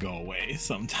you need to go away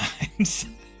sometimes.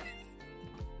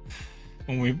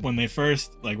 When we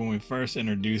first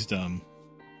introduced them,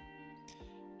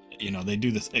 they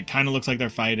do this, it kind of looks like they're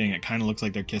fighting, it kind of looks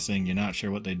like they're kissing, you're not sure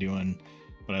what they're doing.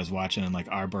 But I was watching and like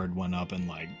our bird went up and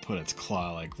like put its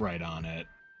claw like right on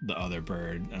the other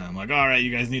bird, and I'm like, all right,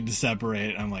 you guys need to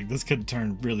separate. I'm like, this could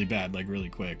turn really bad like really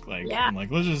quick. Like yeah. I'm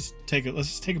like, let's just take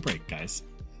a break, guys.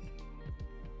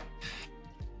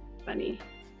 Funny.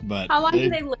 But how long do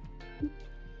they live?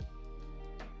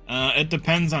 It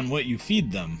depends on what you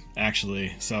feed them,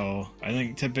 actually. So I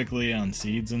think typically on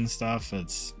seeds and stuff,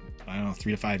 it's, I don't know,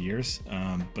 3 to 5 years.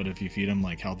 But if you feed them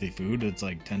like healthy food, it's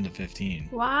like 10 to 15.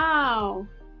 Wow.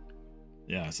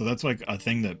 Yeah, so that's like a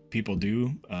thing that people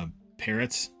do.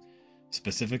 Parrots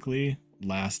specifically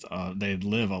they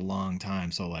live a long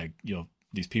time. So like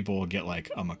these people will get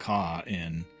like a macaw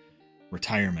in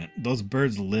retirement. Those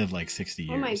birds live like 60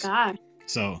 years. Oh my god.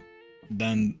 So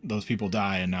then those people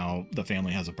die, and now the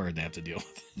family has a bird they have to deal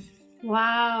with.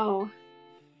 Wow.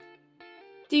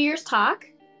 Do yours talk?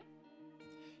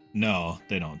 No,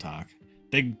 they don't talk.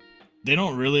 They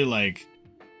don't really like,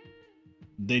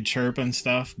 they chirp and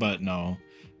stuff, but no.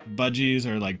 Budgies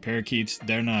or like parakeets,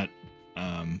 they're not,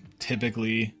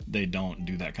 typically they don't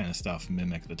do that kind of stuff,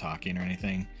 mimic the talking or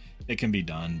anything. It can be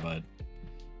done, but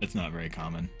it's not very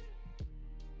common.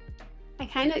 I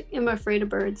kind of am afraid of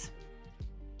birds.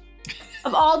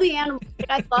 Of all the animals,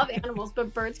 I love animals,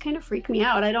 but birds kind of freak me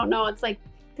out. I don't know. It's like,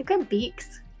 they've got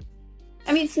beaks.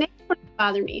 I mean, snakes don't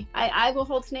bother me. I will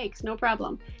hold snakes, no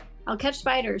problem. I'll catch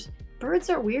spiders.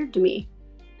 Birds are weird to me.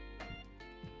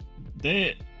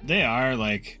 They are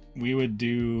like, we would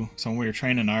do, so when we were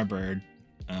training our bird,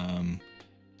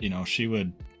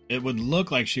 it would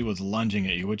look like she was lunging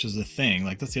at you, which is the thing.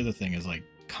 Like, that's the other thing is like,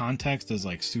 context is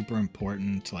like super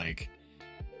important. Like,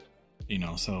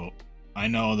 so I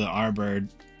know that our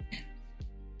bird,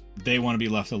 they want to be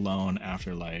left alone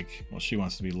after she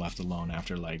wants to be left alone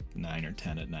after like 9 or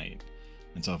 10 at night.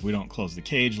 And so if we don't close the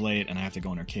cage late and I have to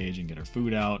go in her cage and get her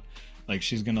food out, like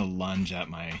she's going to lunge at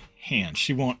my hand.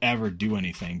 She won't ever do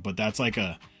anything, but that's like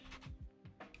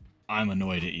I'm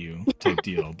annoyed at you type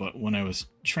deal. But when I was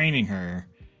training her,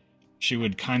 she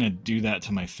would kind of do that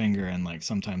to my finger and like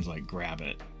sometimes like grab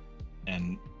it.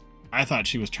 And I thought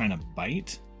she was trying to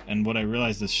bite. And what I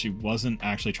realized is she wasn't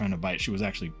actually trying to bite. She was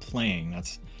actually playing.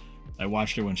 I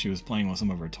watched her when she was playing with some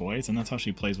of her toys, and that's how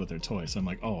she plays with her toys. So I'm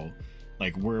like, oh,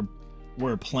 like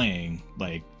we're playing,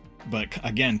 like, but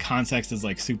again, context is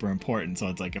like super important. So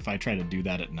it's like, if I try to do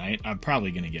that at night, I'm probably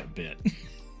going to get bit.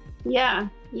 Yeah.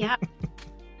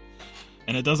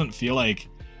 And it doesn't feel like,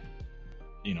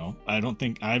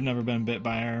 I've never been bit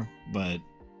by her, but,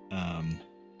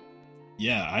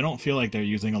 yeah, I don't feel like they're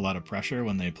using a lot of pressure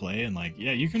when they play, and like,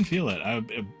 yeah, you can feel it.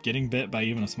 Getting bit by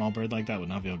even a small bird like that would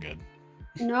not feel good.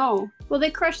 No. Well, they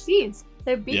crush seeds.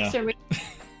 Their beaks Yeah. are made.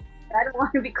 I don't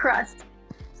want to be crushed.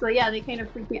 So yeah, they kind of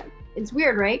freak me out. It's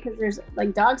weird, right? Because there's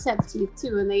like dogs have teeth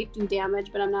too, and they do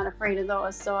damage, but I'm not afraid of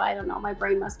those. So I don't know. My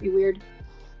brain must be weird.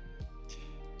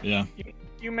 Yeah.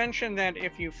 You mentioned that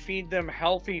if you feed them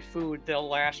healthy food, they'll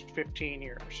last 15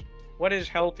 years. What is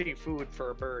healthy food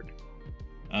for a bird?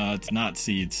 It's not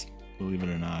seeds, believe it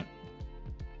or not.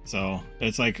 So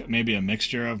it's like maybe a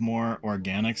mixture of more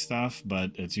organic stuff,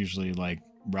 but it's usually like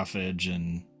roughage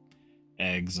and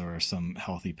eggs or some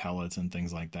healthy pellets and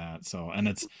things like that. So, and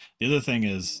it's the other thing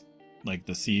is like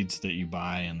the seeds that you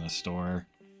buy in the store,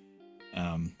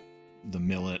 the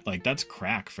millet, like that's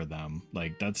crack for them.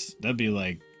 Like that'd be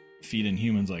like feeding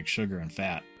humans like sugar and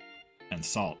fat and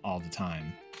salt all the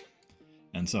time.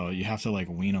 And so you have to like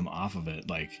wean them off of it.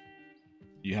 Like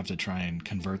you have to try and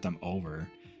convert them over.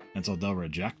 And so they'll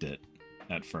reject it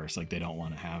at first. Like they don't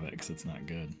want to have it because it's not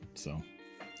good. So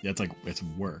yeah, it's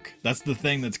work. That's the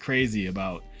thing that's crazy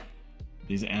about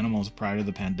these animals prior to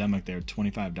the pandemic. They're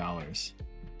 $25,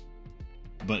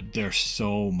 but they're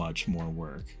so much more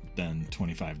work than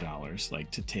 $25, like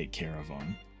to take care of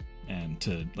them and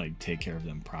to like take care of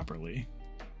them properly.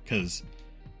 Because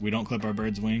we don't clip our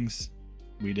birds' wings.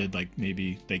 We did like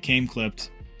maybe they came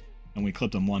clipped and we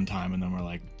clipped them one time and then we're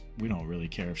like, we don't really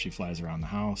care if she flies around the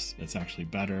house. It's actually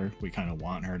better. We kind of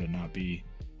want her to not be,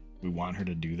 we want her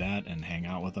to do that and hang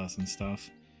out with us and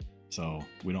stuff. So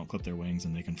we don't clip their wings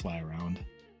and they can fly around.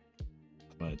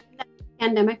 But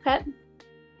Pandemic pet?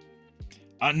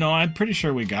 no, I'm pretty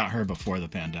sure we got her before the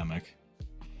pandemic.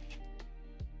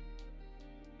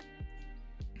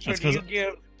 So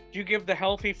do you give the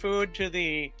healthy food to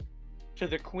the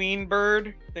queen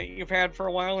bird that you've had for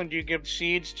a while, and do you give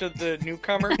seeds to the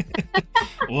newcomer?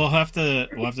 we'll have to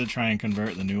try and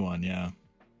convert the new one. Yeah.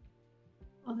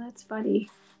 Oh, that's funny.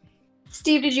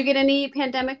 Steve, did you get any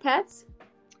pandemic pets?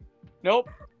 Nope,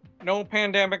 no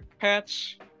pandemic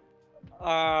pets.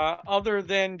 Other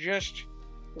than just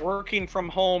working from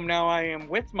home, now I am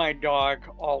with my dog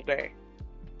all day.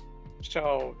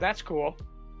 So that's cool.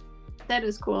 That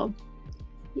is cool.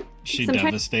 She Sometimes-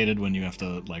 devastated when you have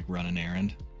to like run an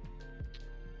errand?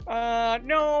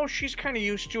 No, she's kind of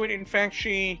used to it. In fact,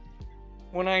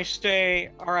 when I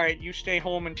say, all right, you stay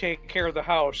home and take care of the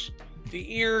house,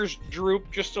 the ears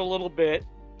droop just a little bit.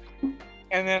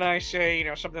 And then I say,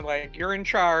 something like, you're in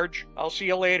charge. I'll see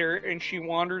you later. And she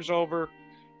wanders over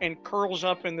and curls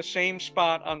up in the same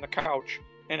spot on the couch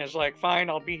and is like, fine,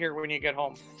 I'll be here when you get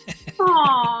home.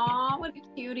 Aw, what a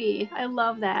cutie. I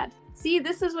love that. See,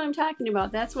 this is what I'm talking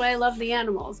about. That's why I love the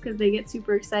animals, because they get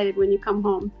super excited when you come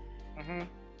home. Mm-hmm.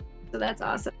 So that's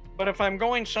awesome. But if I'm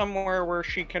going somewhere where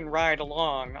she can ride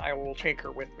along, I will take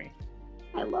her with me.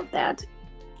 I love that.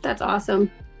 That's awesome.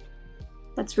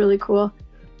 That's really cool.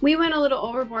 We went a little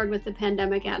overboard with the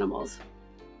pandemic animals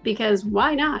because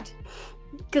why not?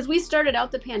 Because we started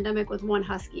out the pandemic with one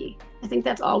husky. I think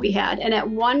that's all we had. And at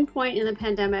one point in the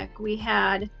pandemic, we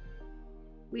had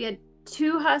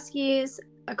 2 huskies,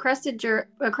 a crested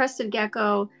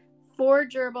gecko, 4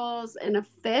 gerbils, and a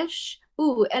fish.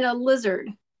 Ooh, and a lizard.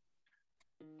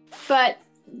 But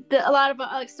a lot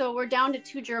of so we're down to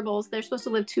 2 gerbils. They're supposed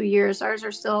to live 2 years. Ours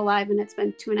are still alive, and it's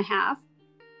been 2.5.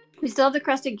 We still have the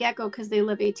crested gecko because they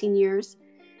live 18 years.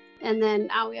 And then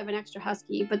now we have an extra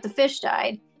husky, but the fish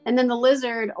died. And then the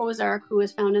lizard, Ozark, who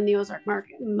was found in the Ozark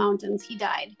Mountains, he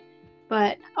died.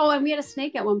 But, and we had a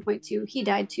snake at one point too. He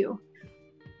died too.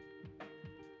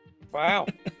 Wow.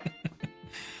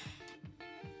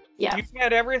 Yeah. You've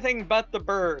had everything but the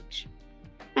birds.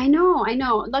 I know.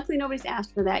 Luckily, nobody's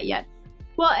asked for that yet.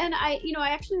 Well, and I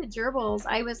actually, the gerbils,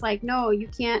 I was like, no, you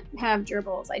can't have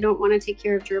gerbils. I don't want to take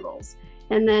care of gerbils.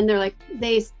 And then they're like,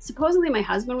 supposedly my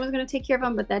husband was going to take care of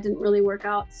them, but that didn't really work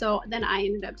out. So then I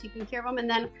ended up taking care of them. And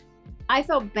then I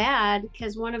felt bad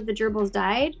because one of the gerbils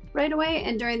died right away.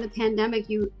 And during the pandemic,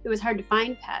 it was hard to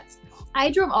find pets. I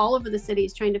drove all over the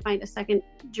cities trying to find a second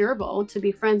gerbil to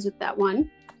be friends with that one.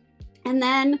 And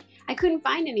then I couldn't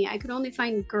find any. I could only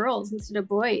find girls instead of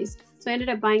boys. So I ended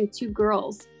up buying 2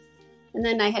 girls. And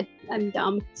then I'm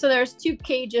dumb. So there's 2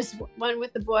 cages, one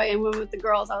with the boy and one with the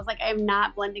girls. I was like, I am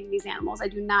not blending these animals. I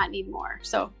do not need more.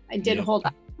 So I did hold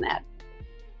on that.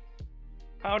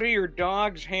 How do your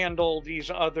dogs handle these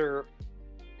other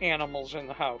animals in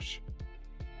the house?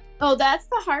 Oh, that's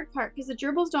the hard part because the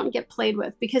gerbils don't get played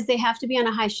with because they have to be on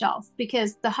a high shelf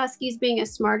because the huskies, being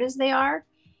as smart as they are,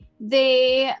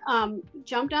 they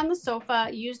jumped on the sofa,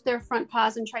 used their front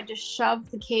paws, and tried to shove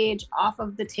the cage off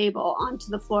of the table onto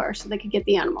the floor so they could get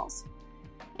the animals,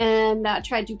 and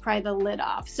tried to pry the lid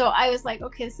off. So I was like,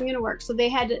 okay, this isn't gonna work. So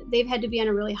they've had to be on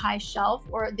a really high shelf,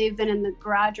 or they've been in the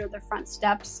garage or the front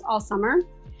steps all summer.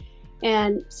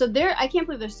 And so I can't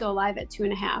believe they're still alive at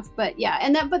 2.5. But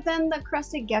yeah, but then the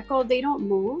crested gecko, they don't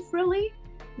move really.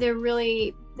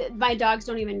 My dogs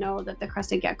don't even know that the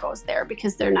crested gecko is there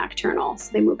because they're nocturnal,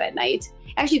 so they move at night.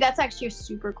 Actually, that's actually a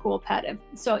super cool pet.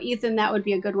 So Ethan, that would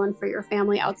be a good one for your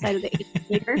family outside of the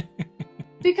 8-meter.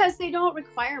 Because they don't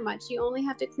require much. You only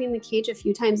have to clean the cage a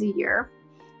few times a year,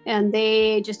 and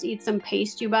they just eat some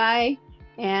paste you buy.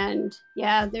 And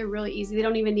yeah, they're really easy. They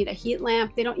don't even need a heat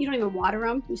lamp. You don't even water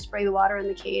them. You spray the water in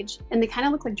the cage, and they kind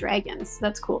of look like dragons.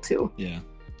 That's cool too. Yeah.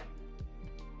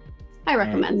 I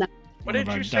recommend that. What did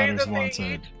you say that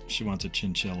they eat? She wants a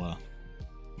chinchilla.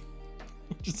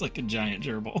 Just like a giant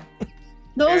gerbil.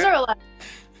 Those are a lot.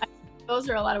 Those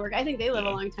are a lot of work. I think they live a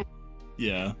long time.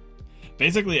 Yeah.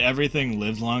 Basically everything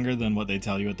lives longer than what they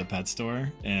tell you at the pet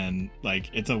store, and like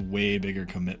it's a way bigger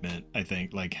commitment. I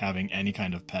think like having any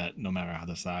kind of pet, no matter how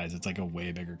the size, it's like a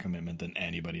way bigger commitment than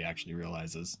anybody actually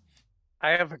realizes.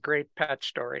 I have a great pet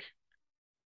story.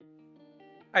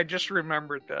 I just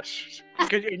remembered this.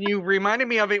 And you reminded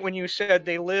me of it when you said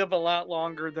they live a lot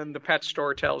longer than the pet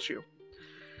store tells you.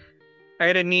 I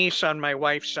had a niece on my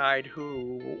wife's side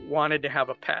who wanted to have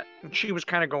a pet, and she was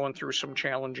kind of going through some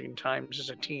challenging times as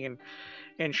a teen,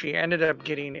 and she ended up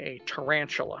getting a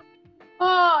tarantula.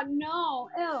 Oh no!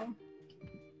 Ew.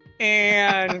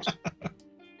 And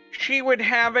she would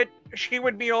have it. She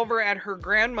would be over at her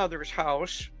grandmother's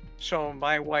house, so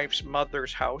my wife's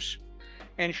mother's house,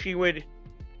 and she would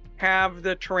have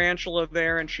the tarantula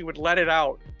there, and she would let it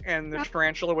out, and the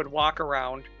tarantula would walk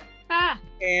around.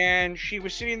 And she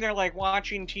was sitting there like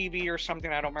watching TV or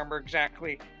something, I don't remember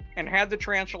exactly, and had the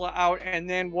tarantula out, and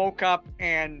then woke up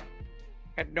and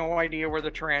had no idea where the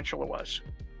tarantula was.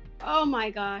 Oh my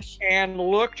gosh. And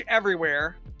looked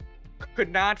everywhere,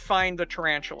 could not find the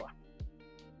tarantula.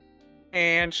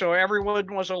 And so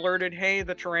everyone was alerted, hey,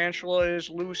 the tarantula is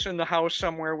loose in the house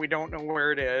somewhere, we don't know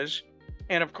where it is.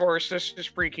 And of course, this is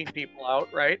freaking people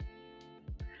out, right?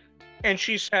 And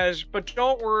she says, but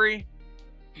don't worry,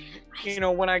 you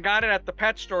know, when I got it at the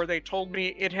pet store, they told me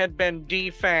it had been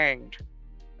defanged.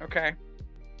 Okay.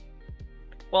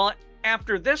 Well,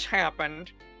 after this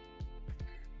happened,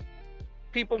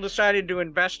 people decided to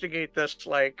investigate this,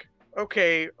 like,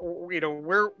 okay, you know,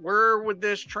 where would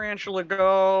this tarantula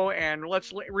go? And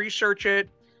let's research it.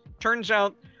 Turns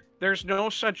out there's no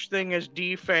such thing as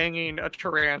defanging a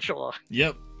tarantula.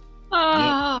 Yep.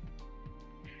 Oh. Yep.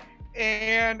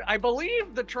 And I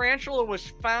believe the tarantula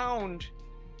was found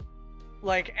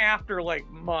like after like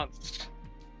months,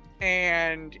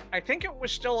 and I think it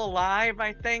was still alive,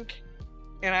 I think,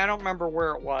 and I don't remember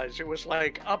where it was. It was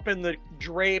like up in the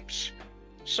drapes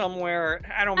somewhere.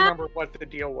 I don't remember what the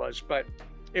deal was, but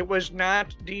it was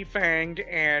not defanged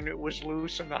and it was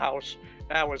loose in the house.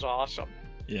 That was awesome.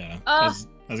 Yeah. I was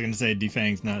gonna say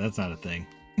defanged. No, that's not a thing.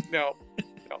 No.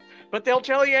 But they'll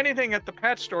tell you anything at the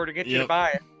pet store to get you to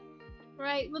buy it.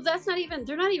 Right. Well, they're not even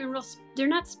real. They're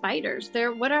not spiders.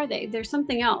 What are they? They're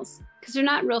something else, because they're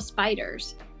not real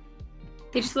spiders.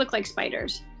 They just look like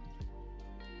spiders.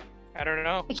 I don't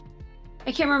know.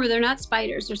 I can't remember. They're not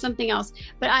spiders. They're something else.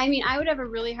 But I mean, I would have a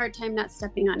really hard time not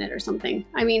stepping on it or something.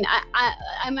 I mean,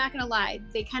 I'm not going to lie.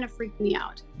 They kind of freak me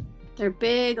out. They're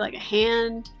big, like a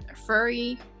hand. They're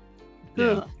furry. Yeah.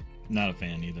 Ugh. Not a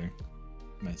fan either,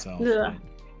 myself.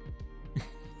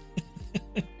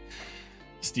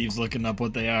 Steve's looking up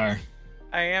what they are.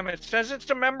 I am. It says it's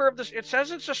a member of this. It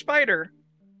says it's a spider,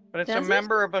 but it's a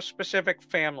member of a specific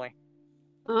family.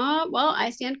 Oh, well, I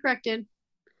stand corrected.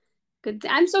 Good.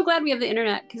 I'm so glad we have the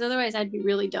internet, because otherwise I'd be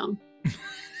really dumb.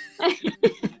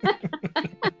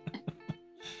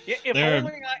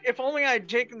 If only I'd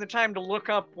taken the time to look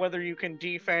up whether you can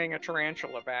defang a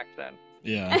tarantula back then.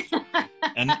 Yeah.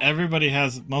 And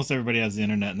most everybody has the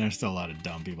internet, and there's still a lot of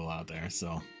dumb people out there,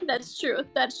 so. That's true,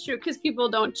 because people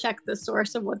don't check the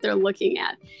source of what they're looking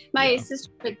at. My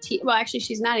sister, well, actually,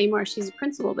 she's not anymore. She's a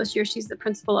principal this year. She's the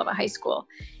principal of a high school,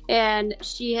 and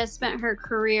she has spent her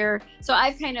career. So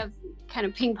I've kind of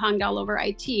ping-ponged all over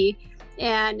IT,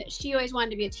 and she always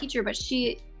wanted to be a teacher, but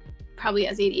she probably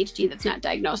has ADHD that's not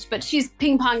diagnosed, but she's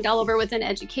ping-ponged all over within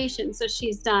education. So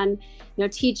she's done,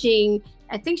 teaching.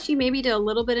 I think she maybe did a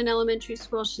little bit in elementary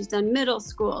school. She's done middle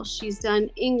school. She's done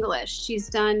English. She's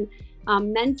done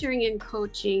mentoring and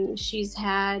coaching. She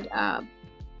has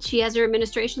her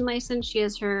administration license. She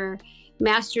has her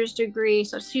master's degree.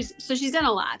 So she's done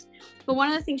a lot. But one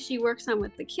of the things she works on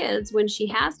with the kids when she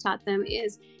has taught them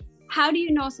is, how do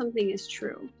you know something is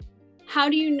true? How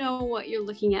do you know what you're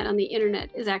looking at on the internet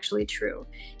is actually true?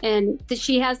 And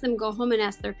she has them go home and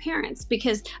ask their parents,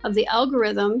 because of the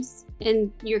algorithms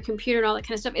and your computer and all that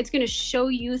kind of stuff, it's going to show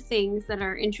you things that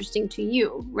are interesting to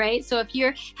you, right? So if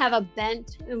you have a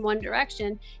bent in one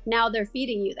direction, now they're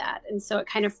feeding you that. And so it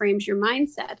kind of frames your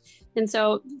mindset. And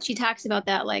so she talks about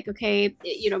that, like, okay,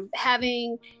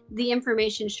 having the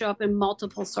information show up in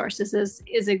multiple sources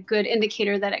is a good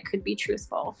indicator that it could be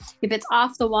truthful. If it's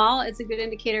off the wall, it's a good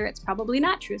indicator it's probably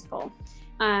not truthful.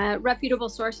 Reputable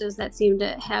sources that seem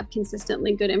to have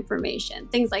consistently good information,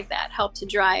 things like that help to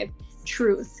drive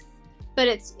truth. But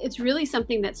it's really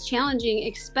something that's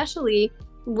challenging, especially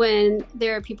when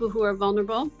there are people who are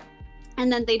vulnerable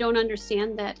and then they don't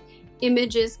understand that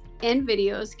images and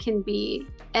videos can be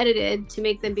edited to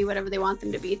make them be whatever they want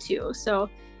them to be too. So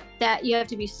that you have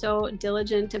to be so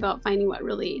diligent about finding what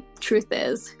really truth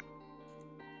is.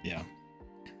 Yeah.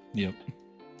 Yep.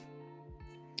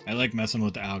 I like messing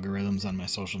with the algorithms on my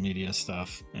social media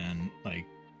stuff, and like,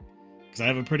 because I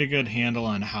have a pretty good handle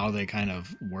on how they kind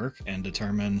of work and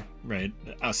determine, right,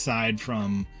 aside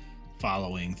from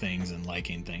following things and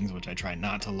liking things, which I try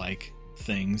not to like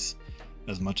things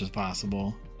as much as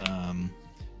possible.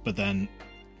 But then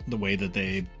the way that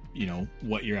they,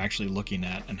 what you're actually looking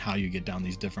at and how you get down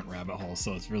these different rabbit holes.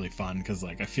 So it's really fun because,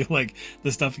 like, I feel like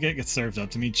the stuff that gets served up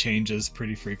to me changes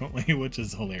pretty frequently, which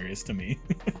is hilarious to me.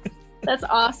 That's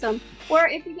awesome. Or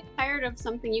if you get tired of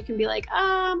something, you can be like,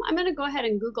 I'm going to go ahead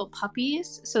and Google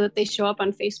puppies so that they show up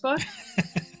on Facebook,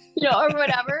 or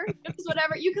whatever. Because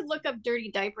whatever, you could look up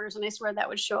dirty diapers and I swear that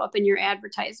would show up in your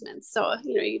advertisements. So,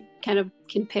 you kind of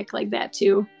can pick like that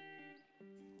too.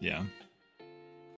 Yeah.